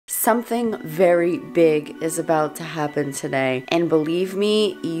Something very big is about to happen today, and believe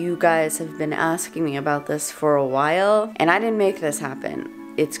me, you guys have been asking me about this for a while, and I didn't make this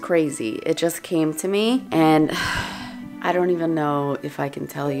happen. It's crazy. It just came to me, and I don't even know if I can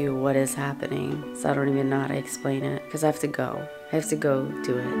tell you what is happening, so I don't even know how to explain it, because I have to go. I have to go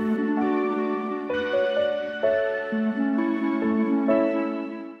do it.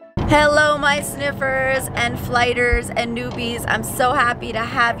 Hello my sniffers and flighters and newbies. I'm so happy to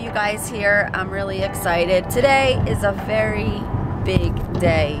have you guys here. I'm really excited. Today is a very big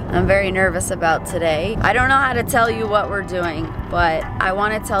day. I'm very nervous about today. I don't know how to tell you what we're doing, but I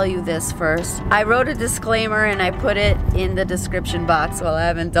want to tell you this first. I wrote a disclaimer and I put it in the description box. Well, I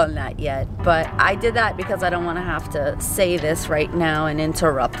haven't done that yet, but I did that because I don't want to have to say this right now and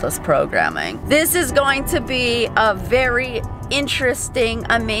interrupt this programming. This is going to be a very interesting,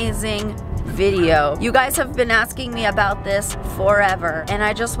 amazing video. You guys have been asking me about this forever, and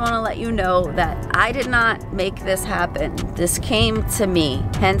I just want to let you know that I did not make this happen. This came to me,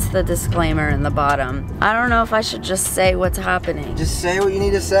 hence the disclaimer in the bottom. I don't know if I should just say what's happening. Just say what you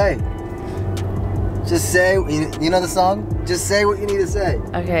need to say. Just say, you know the song? Just say what you need to say.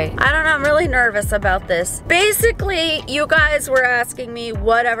 Okay. I don't know, I'm really nervous about this. Basically, you guys were asking me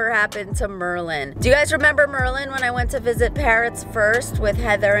whatever happened to Merlin. Do you guys remember Merlin when I went to visit Parrots first with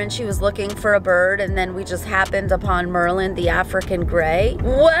Heather and she was looking for a bird and then we just happened upon Merlin, the African gray?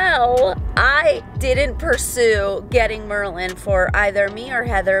 Well, I didn't pursue getting Merlin for either me or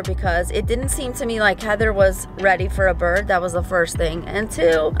Heather because it didn't seem to me like Heather was ready for a bird. That was the first thing. And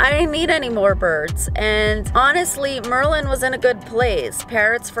two, I didn't need any more birds. And honestly, Merlin was in a good place.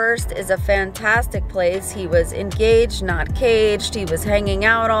 Parrots First is a fantastic place. He was engaged, not caged. He was hanging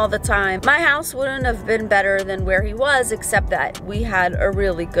out all the time. My house wouldn't have been better than where he was, except that we had a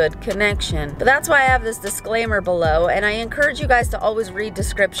really good connection. But that's why I have this disclaimer below, and I encourage you guys to always read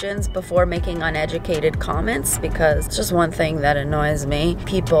descriptions before making uneducated comments, because it's just one thing that annoys me.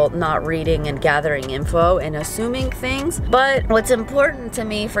 People not reading and gathering info and assuming things. But what's important to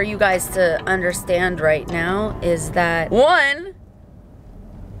me for you guys to understand right now is that we're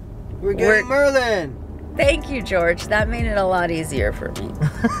getting Merlin. Thank you, George. That made it a lot easier for me.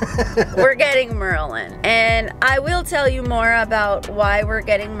 We're getting Merlin. And I will tell you more about why we're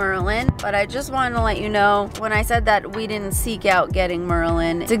getting Merlin, but I just wanted to let you know, when I said that we didn't seek out getting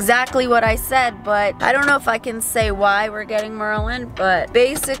Merlin, it's exactly what I said, but I don't know if I can say why we're getting Merlin, but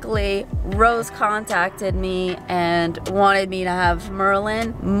basically, Rose contacted me and wanted me to have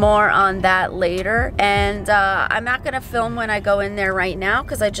Merlin. More on that later. And I'm not gonna film when I go in there right now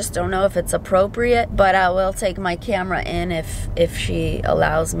because I just don't know if it's appropriate, but I will take my camera in if she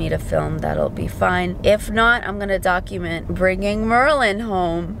allows me to film. That'll be fine. If not, I'm gonna document bringing Merlin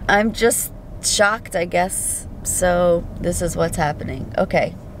home. I'm just shocked, I guess. So this is what's happening.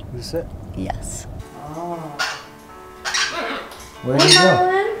 Okay. Is this it? Yes. Oh. Where did you go?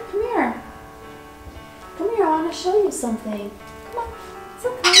 Merlin, come here. Come here, I want to show you something. Come on, it's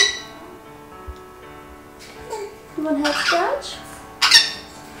okay. Come on. You want a head scratch?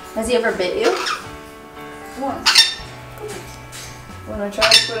 Has he ever bit you? Once. When I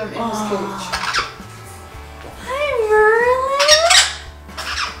tried to put him in his cage. Hi, Merlin.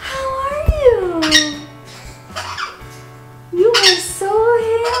 How are you? You are so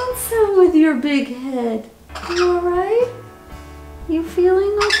handsome with your big head. You alright? You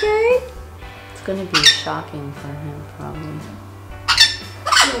feeling okay? It's gonna be shocking for him, probably.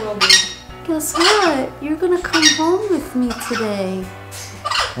 It will be. Guess what? You're gonna come home with me today.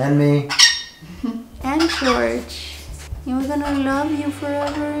 And me. And George. You're gonna love you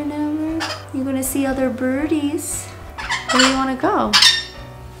forever and ever. You're gonna see other birdies. Where do you wanna go?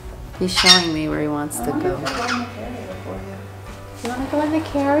 He's showing me where he wants to go. You wanna go in the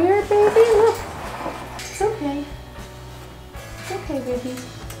carrier, baby? Look. It's okay. It's okay, baby.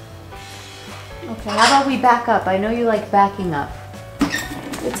 Okay, how about we back up? I know you like backing up.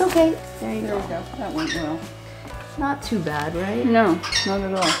 It's okay. There you There go. we go. That went well. Not too bad, right? No, not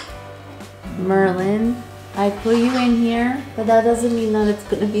at all. Merlin, I put you in here, but that doesn't mean that it's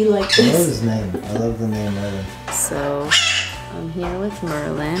gonna be like I love this. his name. I love the name Merlin. So, I'm here with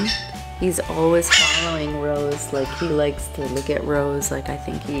Merlin. He's always following Rose, like he likes to look at Rose, like I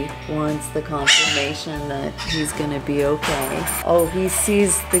think he wants the confirmation that he's gonna be okay. Oh, he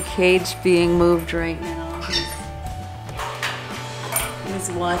sees the cage being moved right now. He's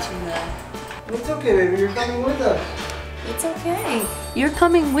watching that. It's okay, baby. You're coming with us. It's okay. You're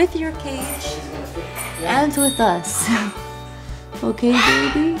coming with your cage and with us. Okay,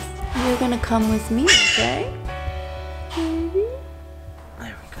 baby? You're gonna come with me, okay? Baby?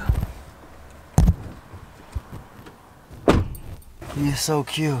 There we go. He's so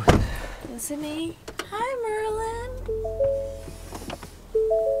cute. Isn't he? Hi, Merlin.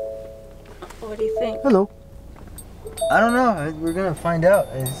 What do you think? Hello. I don't know. We're gonna find out.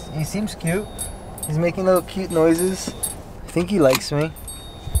 He seems cute. He's making little cute noises. I think he likes me.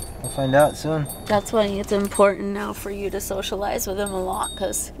 We'll find out soon. That's why it's important now for you to socialize with him a lot,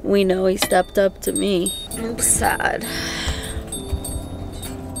 because we know he stepped up to me. I'm sad.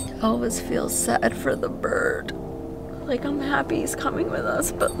 I always feel sad for the bird. Like, I'm happy he's coming with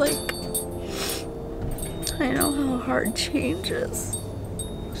us, but like, I know how hard change is.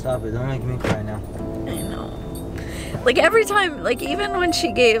 Stop it. Don't make me cry now. I know. Like, every time, like, even when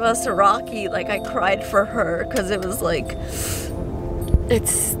she gave us a Rocky, like, I cried for her, because it was like,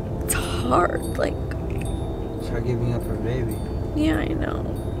 it's hard, like. It's hard giving up her baby. Yeah, I know.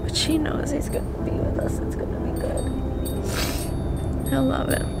 But she knows he's gonna be with us. It's gonna be good. I love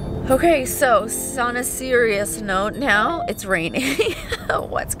it. Okay, so on a serious note now, it's raining.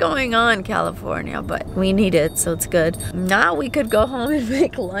 What's going on, California? But we need it, so it's good. Now we could go home and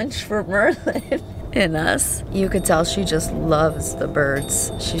make lunch for Merlin and us. You could tell she just loves the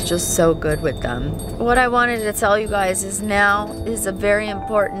birds. She's just so good with them. What I wanted to tell you guys is now is a very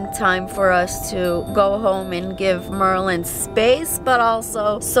important time for us to go home and give Merlin space, but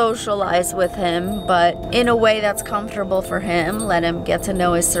also socialize with him, but in a way that's comfortable for him. Let him get to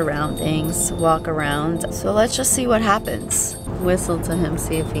know his surroundings, walk around. So let's just see what happens. Whistle to him,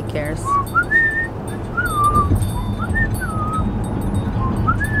 see if he cares.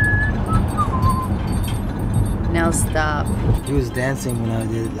 Now stop. He was dancing when I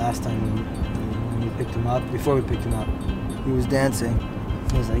did it last time when we picked him up. Before we picked him up, he was dancing.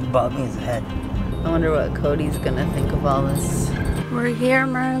 He was like, bobbed me his head. I wonder what Cody's gonna think of all this. We're here,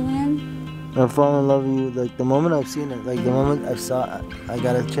 Merlin. I fallen in love with you. Like the moment I've seen it, like the moment I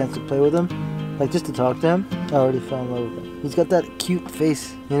got a chance to play with him, like just to talk to him, I already fell in love with him. He's got that cute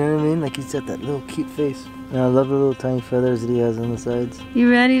face. You know what I mean? Like he's got that little cute face. And I love the little tiny feathers that he has on the sides.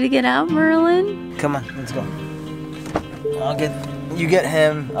 You ready to get out, Merlin? Come on, let's go. You get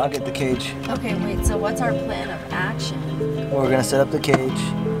him, I'll get the cage. Okay, wait, so what's our plan of action? We're gonna set up the cage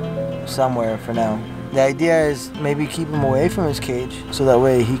somewhere for now. The idea is maybe keep him away from his cage so that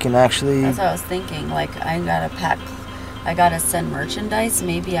way he can actually... That's what I was thinking, like I gotta send merchandise.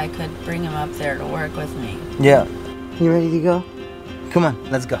 Maybe I could bring him up there to work with me. Yeah. You ready to go? Come on,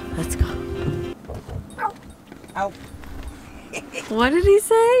 let's go. Let's go. Ow. Ow. What did he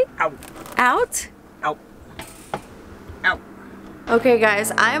say? Ow. Out? Ow. Ow. Okay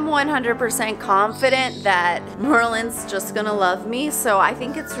guys, I'm 100% confident that Merlin's just gonna love me, so I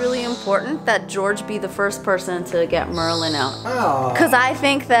think it's really important that George be the first person to get Merlin out. Oh. Cause I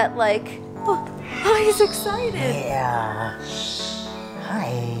think that like, oh, he's excited. Yeah.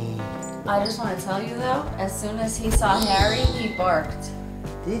 Hi. I just want to tell you though, as soon as he saw Harry, he barked.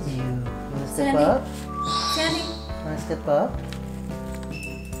 Did you? Wanna step Sandy. up? Sandy. Wanna step up?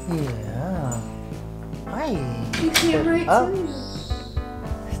 Yeah. Hi. He came right up. to you.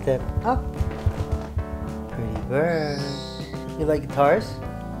 Step up. Pretty bird. You like guitars?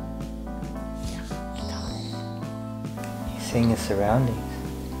 Yeah, guitars. He's seeing his surroundings.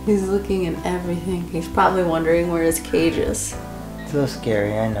 He's looking at everything. He's probably wondering where his cage is. It's a little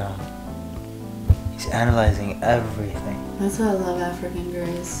scary, I know. He's analyzing everything. That's why I love African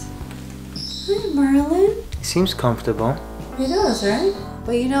Greys. Hi, Merlin. He seems comfortable. He does, right?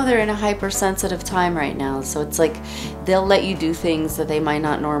 But you know they're in a hypersensitive time right now, so it's like they'll let you do things that they might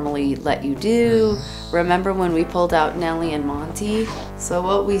not normally let you do. Remember when we pulled out Nellie and Monty? So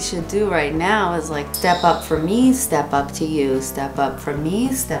what we should do right now is like step up for me, step up to you, step up for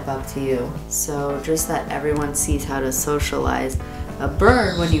me, step up to you. So just that everyone sees how to socialize a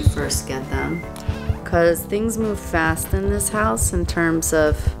bird when you first get them. Because things move fast in this house in terms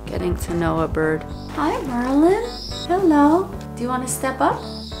of getting to know a bird. Hi, Merlin. Hello. Do you want to step up?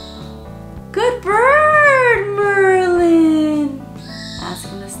 Good bird, Merlin. Ask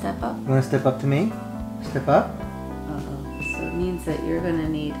him to step up. You want to step up to me? Step up? Uh-oh. So it means that you're going to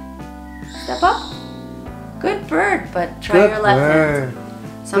need... Step up. Good bird, but try Good your left bird.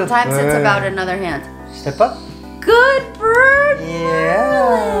 hand. Sometimes it's about another hand. Step up. Good bird, Yeah.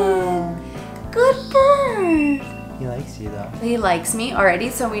 Merlin. Good bird. He likes you though. He likes me already,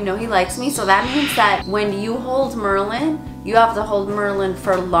 so we know he likes me. So that means that when you hold Merlin, you have to hold Merlin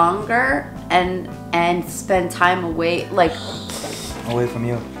for longer and spend time away, like... Away from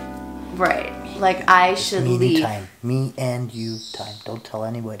you. Right. Like I should leave. Time. Me and you time. Don't tell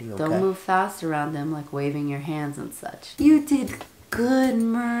anybody, okay? Don't move fast around them, like waving your hands and such. You did good,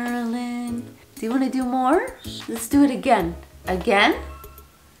 Merlin. Do you want to do more? Let's do it again. Again?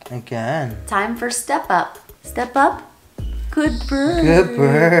 Again. Time for step up. Step up. Good bird. Good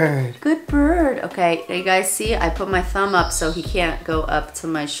bird. Good bird. Okay, you guys see, I put my thumb up so he can't go up to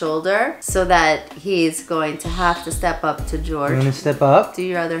my shoulder, so that he's going to have to step up to George. You want to step up? Do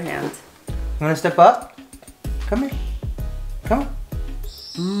your other hand. You want to step up? Come here. Come on.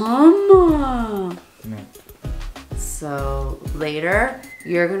 Mama. No. So later,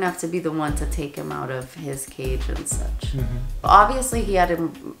 you're gonna have to be the one to take him out of his cage and such. Obviously, he had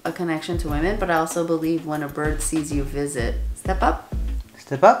a connection to women, but I also believe when a bird sees you visit, step up.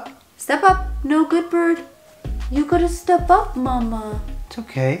 Step up. Step up. No, good bird. You gotta step up, Mama. It's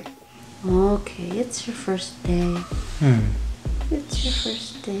okay. Okay, it's your first day. It's your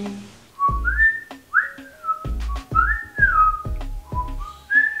first day.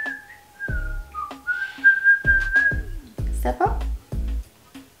 Step up.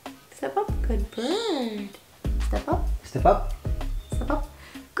 Step up. Good bird. Step up. Step up. Step up.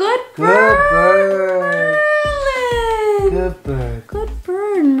 Good Good bird. bird. Merlin. Good bird. Good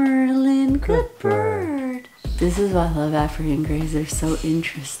bird, Merlin. Good Good bird. bird. This is why I love African greys. They're so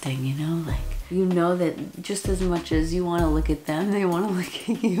interesting, you know? Like, you know that just as much as you want to look at them, they want to look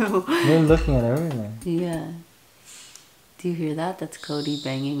at you. They're looking at everything. Yeah. Do you hear that? That's Cody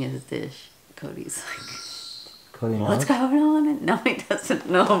banging his dish. Cody's like... Cody knows. What's going on? No, he doesn't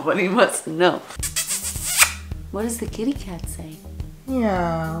know, but he must know. What does the kitty cat say?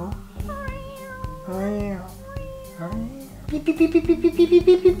 Meow. Meow. Beep beep beep beep beep beep beep beep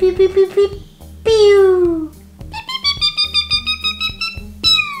beep beep beep beep beep beep. Pew.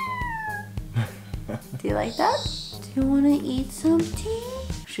 Do you like that? Do you want to eat something?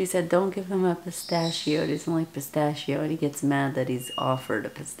 She said, don't give him a pistachio. He doesn't like pistachio, and he gets mad that he's offered a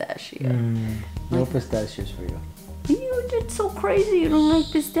pistachio. No pistachios for you. It's so crazy you don't like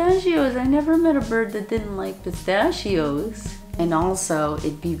pistachios. I never met a bird that didn't like pistachios. And also,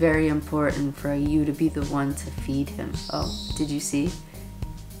 it'd be very important for you to be the one to feed him. Oh, did you see?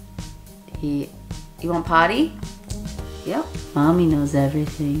 You want potty? Yep. Mommy knows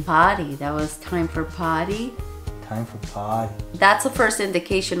everything. Potty. That was time for potty. Time for potty. That's the first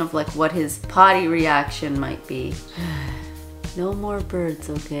indication of like what his potty reaction might be. No more birds,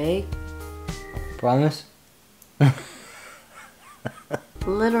 okay? Promise?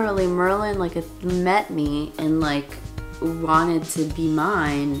 Literally, Merlin like met me and like wanted to be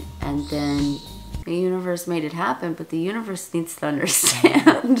mine, and then the universe made it happen, but the universe needs to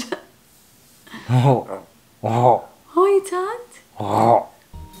understand. Oh. Oh. Oh, you talked? Oh.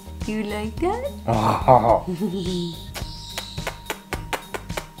 You like that? Oh.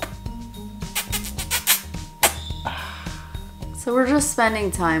 So we're just spending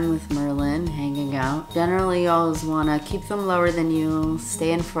time with Merlin, hanging out. Generally, you always want to keep them lower than you,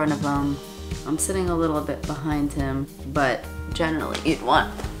 stay in front of them. I'm sitting a little bit behind him, but generally you'd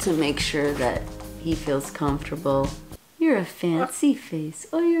want to make sure that he feels comfortable. You're a fancy face.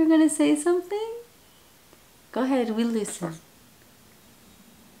 Oh, you're gonna say something? Go ahead, we listen.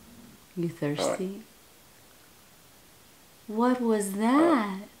 You thirsty? What was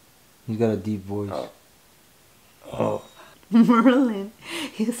that? He's got a deep voice. Oh. Merlin,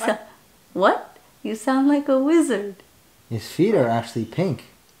 you sound... What? You sound like a wizard. His feet are actually pink.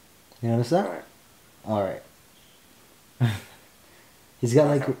 You notice that? Alright. He's got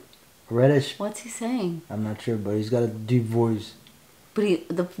like reddish... What's he saying? I'm not sure, but he's got a deep voice. But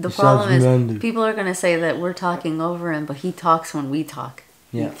the He problem sounds is, manly. people are going to say that we're talking over him, but he talks when we talk.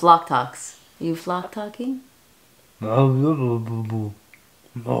 Yeah. He flock talks. Are you flock talking?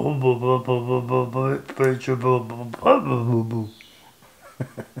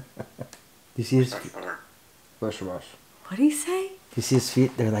 You see his feet? Rush. What do you say? You see his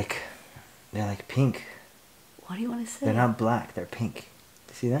feet? They're like pink. What do you want to say? They're not black. They're pink.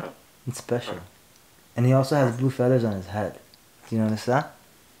 You see that? It's special. And he also has blue feathers on his head. Do you notice that?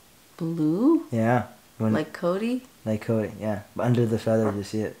 Blue? Yeah. Like Cody? Like Cody, yeah. But under the feathers, you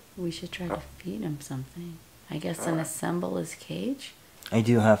see it. We should try to feed him something. I guess and assemble his cage? I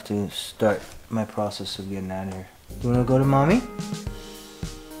do have to start my process of getting out of here. You want to go to mommy?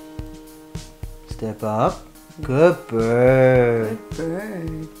 Step up. Good bird. Good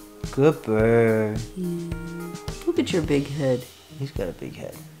bird. Good bird. Yeah. Look at your big head. He's got a big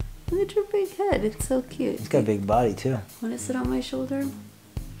head. Look at your big head. It's so cute. He's got a big body too. Want to sit on my shoulder?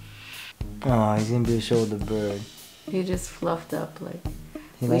 Oh, he's gonna be a shoulder bird. He just fluffed up like...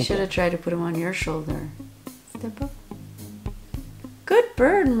 He We like should it. have tried to put him on your shoulder. Step up. Good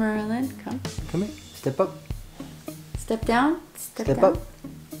bird, Merlin. Come. Come here. Step up. Step down. Step down. up.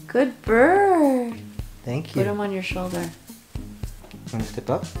 Good bird. Thank you. Put him on your shoulder. Want to step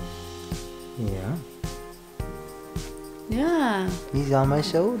up? Yeah. Yeah. He's on my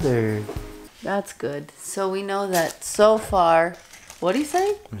shoulder. That's good. So we know that so far, what'd he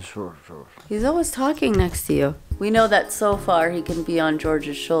say? Sure. He's always talking next to you. We know that so far he can be on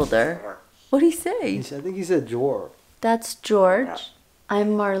George's shoulder. What'd he say? I think he said George. That's George.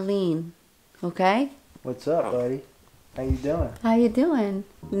 I'm Marlene. Okay? What's up, buddy? How you doing? How you doing?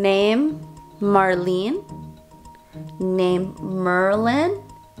 Name Marlene. Name Merlin.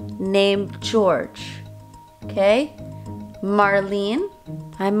 Name George. Okay? Marlene.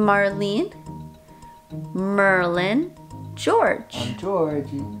 I'm Marlene. Merlin. George. I'm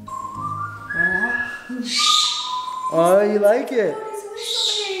Georgie. Oh, you like it?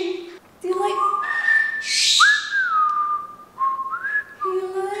 Do you like? He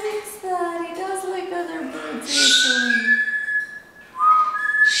likes that. He does like other birds whistling.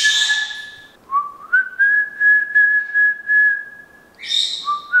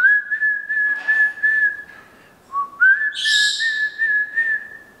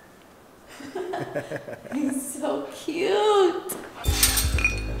 He's so cute.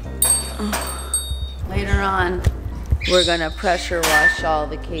 Later on, we're gonna pressure wash all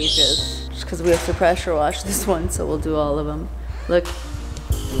the cages. Just because we have to pressure wash this one, so we'll do all of them. Look.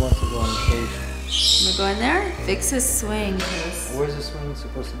 He wants to go in the cage. Wanna go in there? Fix his swing, Chris. Where's the swing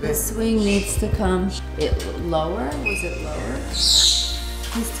supposed to be? The swing needs to come. Lower? Was it lower?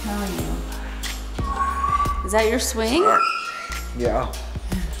 He's telling you. Is that your swing? Yeah.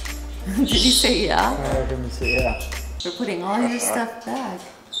 Did you say yeah? I heard him say yeah. We're putting all your stuff back.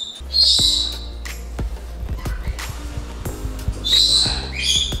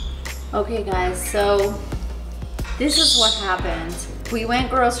 Okay guys, so this is what happened. We went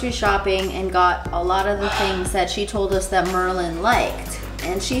grocery shopping and got a lot of the things that she told us that Merlin liked.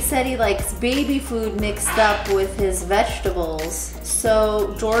 And she said he likes baby food mixed up with his vegetables.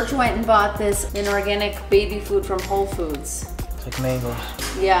 So George went and bought this inorganic baby food from Whole Foods. It's like mangoes.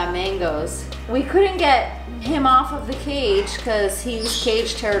 Yeah, mangoes. We couldn't get him off of the cage because he was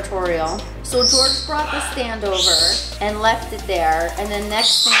cage territorial. So George brought the stand over and left it there. And then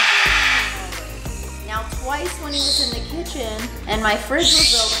next thing, now twice when he was in the kitchen and my fridge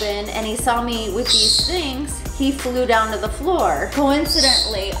was open and he saw me with these things, he flew down to the floor.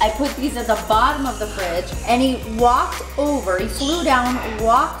 Coincidentally, I put these at the bottom of the fridge and he walked over, he flew down,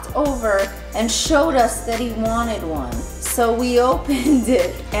 walked over and showed us that he wanted one. So we opened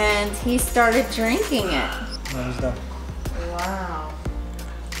it and he started drinking it. No, he's done. Wow.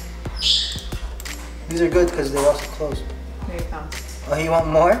 These are good because they're also closed. Here you come. Oh, you want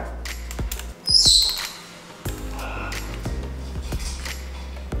more?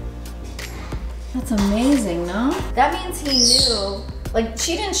 That's amazing, no? That means he knew. Like,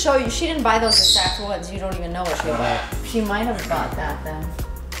 she didn't show you, she didn't buy those exact ones. You don't even know what she bought. She might have bought that then.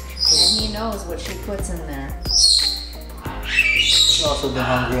 And he knows what she puts in there. He's also been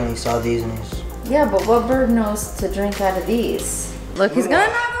hungry and he saw these and he's... Yeah, but what bird knows to drink out of these? Look, he's gonna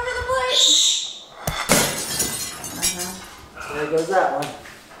knock over the plate. So there goes that one.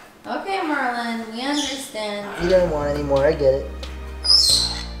 Okay, Merlin, we understand. He doesn't want any more, I get it.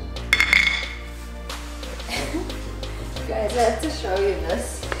 Guys, I have to show you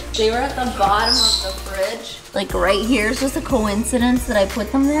this. They were at the bottom of the fridge. Like right here, it's just a coincidence that I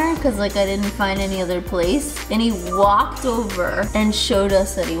put them there because like I didn't find any other place. And he walked over and showed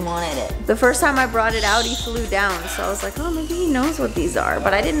us that he wanted it. The first time I brought it out, he flew down. So I was like, oh, maybe he knows what these are.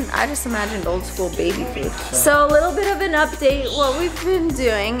 But I didn't, I just imagined old school baby food. So a little bit of an update. What we've been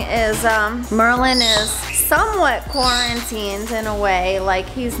doing is Merlin is somewhat quarantined in a way. Like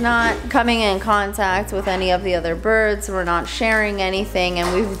he's not coming in contact with any of the other birds. We're not sharing anything.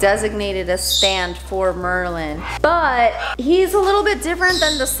 And we've designated a stand for Merlin. But he's a little bit different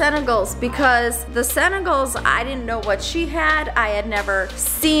than the Senegals because the Senegals, I didn't know what she had. I had never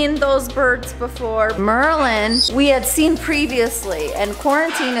seen those birds before. Merlin, we had seen previously, and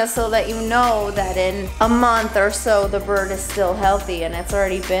quarantine is so that you know that in a month or so the bird is still healthy, and it's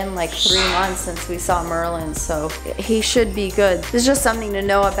already been like 3 months since we saw Merlin, so he should be good. It's just something to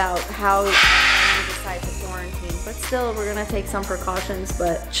know about how we decide to quarantine. But still, we're gonna take some precautions,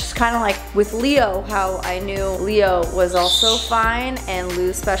 but just kind of like with Leo, how I knew Leo was also fine, and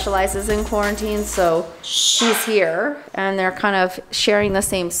Lou specializes in quarantine, so he's here, and they're kind of sharing the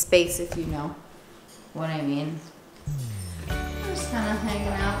same space, if you know what I mean. Just kind of hanging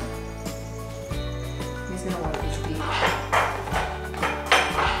out. He's gonna wipe his feet.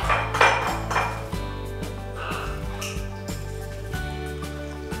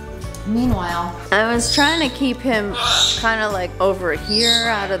 Meanwhile, I was trying to keep him kind of like over here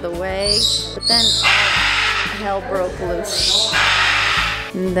out of the way, but then hell broke loose.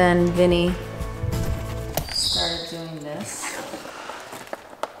 And then Vinny started doing this.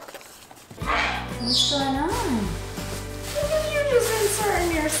 What's going on? Look at you just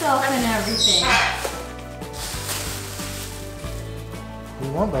inserting yourself in everything. What do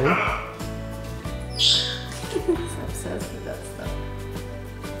you want, buddy? He's obsessed with that stuff.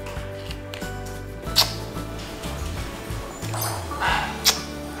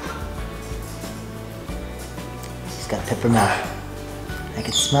 She's got pepper mouth. I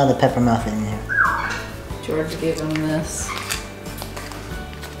can smell the pepper mouth in here. George gave him this.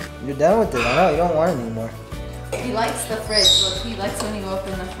 You're done with it. I know you don't want it anymore. He likes the fridge. Look, he likes when you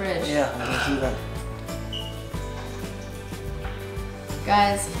open the fridge. Yeah, I can see that.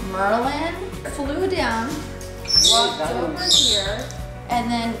 Guys, Merlin flew down, walked over here, and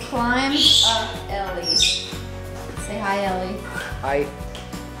then climbed up Ellie. Say hi, Ellie. Hi.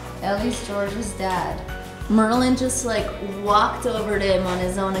 Ellie's George's dad. Merlin just like walked over to him on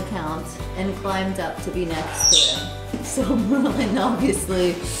his own account and climbed up to be next to him. So Merlin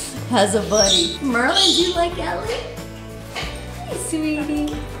obviously has a buddy. Merlin, do you like Ellie? Hey,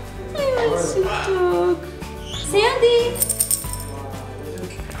 sweetie. Hi, my sweet dog. Sandy.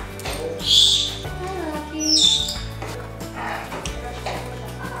 Hi, Rocky.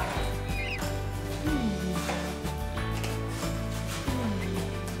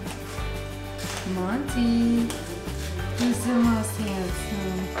 Monty, who's the most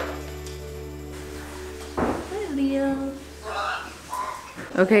handsome? Hi, Leo.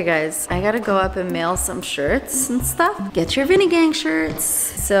 Okay guys, I gotta go up and mail some shirts and stuff. Get your Vinny Gang shirts.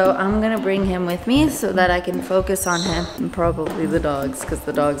 So I'm gonna bring him with me so that I can focus on him and probably the dogs because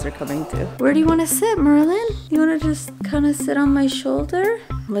the dogs are coming too. Where do you wanna sit, Merlin? You wanna just kinda sit on my shoulder?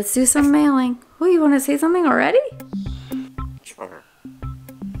 Let's do some mailing. Oh, you wanna say something already?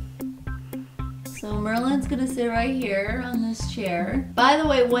 So Merlin's gonna sit right here on this chair. By the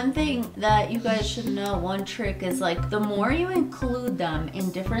way, one thing that you guys should know, one trick is like the more you include them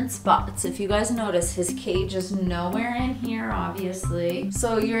in different spots, if you guys notice his cage is nowhere in here obviously.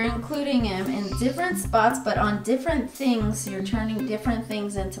 So you're including him in different spots but on different things, you're turning different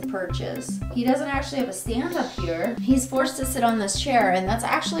things into perches. He doesn't actually have a stand up here. He's forced to sit on this chair and that's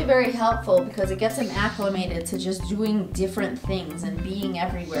actually very helpful because it gets him acclimated to just doing different things and being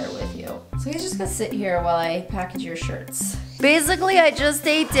everywhere with you. So he's just gonna sit here while I package your shirts. Basically, I just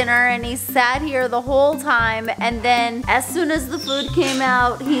ate dinner and he sat here the whole time and then as soon as the food came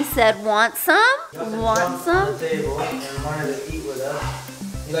out, he said, want some? Want some? On the table and wanted to eat with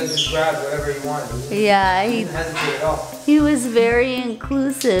us. He like just grabbed whatever he wanted. Yeah, He didn't hesitate at all. he was very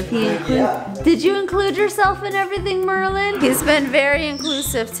inclusive. Yeah. Did you include yourself in everything, Merlin? He's been very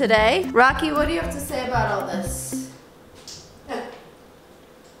inclusive today. Rocky, what do you have to say about all this?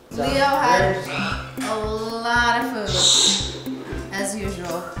 Leo had a lot of food, as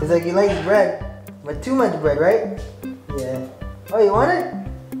usual. He's like, he likes bread, but too much bread, right? Yeah. Oh, you want it?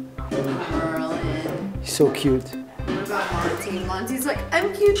 Merlin. He's so cute. What about Monty? Monty's like,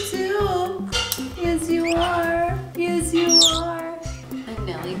 I'm cute too. Yes, you are. Yes, you are. And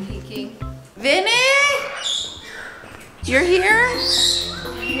Nellie peeking. Vinny? You're here?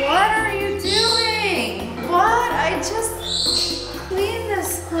 What are you doing? What? I just cleaned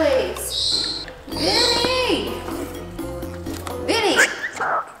this place. Vinny! Vinny!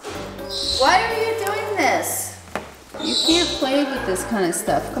 Why are you doing this? You can't play with this kind of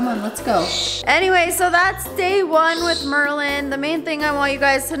stuff. Come on, let's go. Anyway, so that's day one with Merlin. The main thing I want you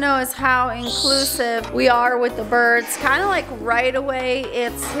guys to know is how inclusive we are with the birds. Kind of like right away,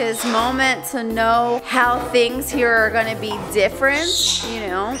 it's his moment to know how things here are gonna be different, you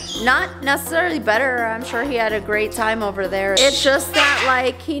know? Not necessarily better, I'm sure he had a great time over there. It's just that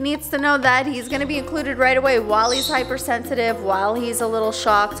like, he needs to know that he's gonna be included right away while he's hypersensitive, while he's a little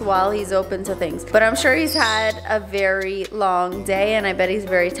shocked, while he's open to things. But I'm sure he's had a very long day and I bet he's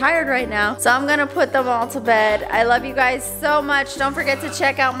very tired right now. So I'm gonna put them all to bed. I love you guys so much. Don't forget to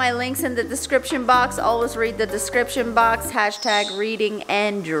check out my links in the description box. Always read the description box. Hashtag reading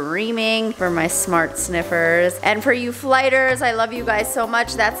and dreaming for my smart sniffers. And for you flighters, I love you guys so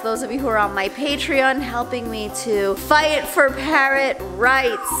much. That's those of you who are on my Patreon helping me to fight for parrot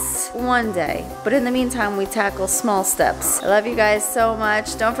rights one day. But in the meantime, we tackle small steps. I love you guys so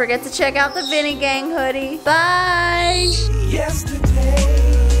much. Don't forget to check out the Vinny Gang hoodie. Bye! Yes.